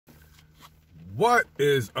What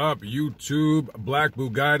is up, YouTube? Black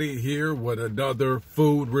Bugatti here with another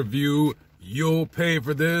food review. You'll pay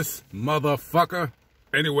for this, motherfucker.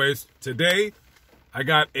 Anyways, today I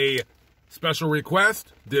got a special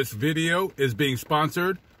request. This video is being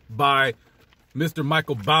sponsored by Mr.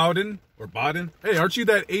 Michael Bowden, or Bowden. Hey, aren't you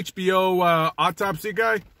that HBO autopsy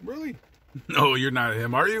guy? Really? No, you're not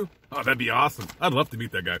him, are you? Oh, that'd be awesome. I'd love to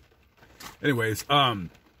meet that guy. Anyways,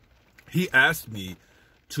 he asked me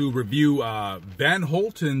to review Van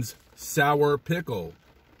Holten's sour pickle.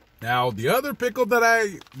 Now, the other pickle that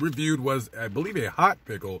I reviewed was, I believe, a hot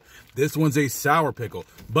pickle. This one's a sour pickle.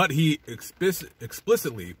 But he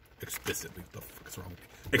explicitly, what the fuck is wrong with me?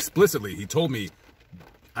 Explicitly, he told me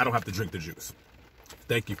I don't have to drink the juice.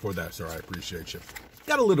 Thank you for that, sir. I appreciate you.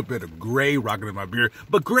 Got a little bit of gray rocking in my beard,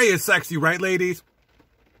 but gray is sexy, right, ladies?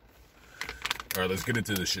 All right, let's get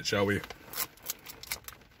into this shit, shall we?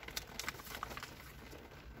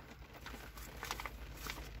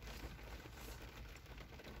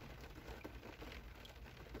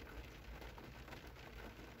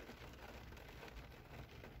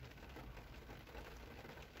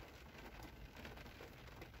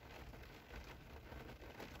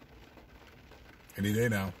 Any day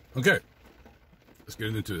now. Okay, let's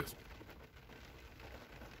get into this.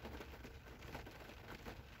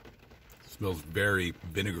 It smells very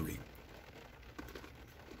vinegary.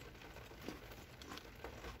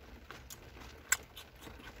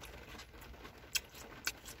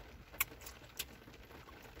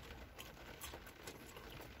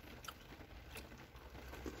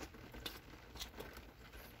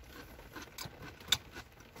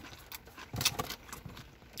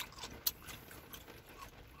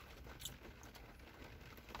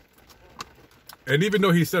 And even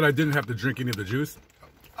though he said I didn't have to drink any of the juice,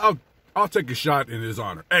 I'll take a shot in his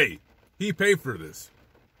honor. Hey, he paid for this.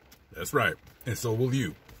 That's right. And so will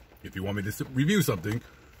you. If you want me to review something,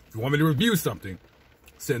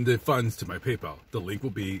 send the funds to my PayPal. The link will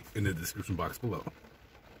be in the description box below.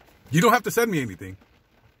 You don't have to send me anything,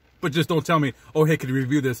 but just don't tell me, oh, hey, can you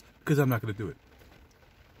review this? Because I'm not going to do it.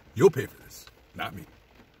 You'll pay for this, not me.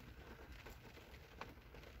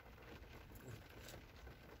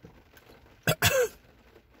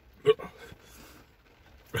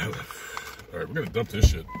 All right, we're gonna dump this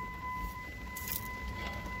shit.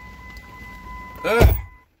 A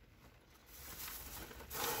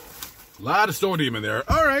lot of sodium in there.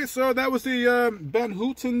 All right, so that was the Van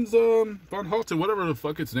Holten, whatever the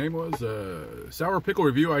fuck its name was, sour pickle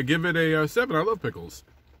review. I give it a 7. I love pickles.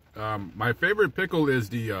 My favorite pickle is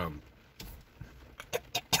the I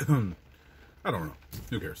don't know.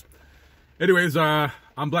 Who cares? Anyways,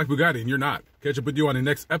 I'm Black Bugatti and you're not. Catch up with you on the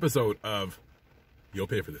next episode of You'll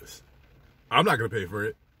Pay for This. I'm not going to pay for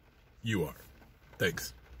it. You are.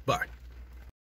 Thanks. Bye.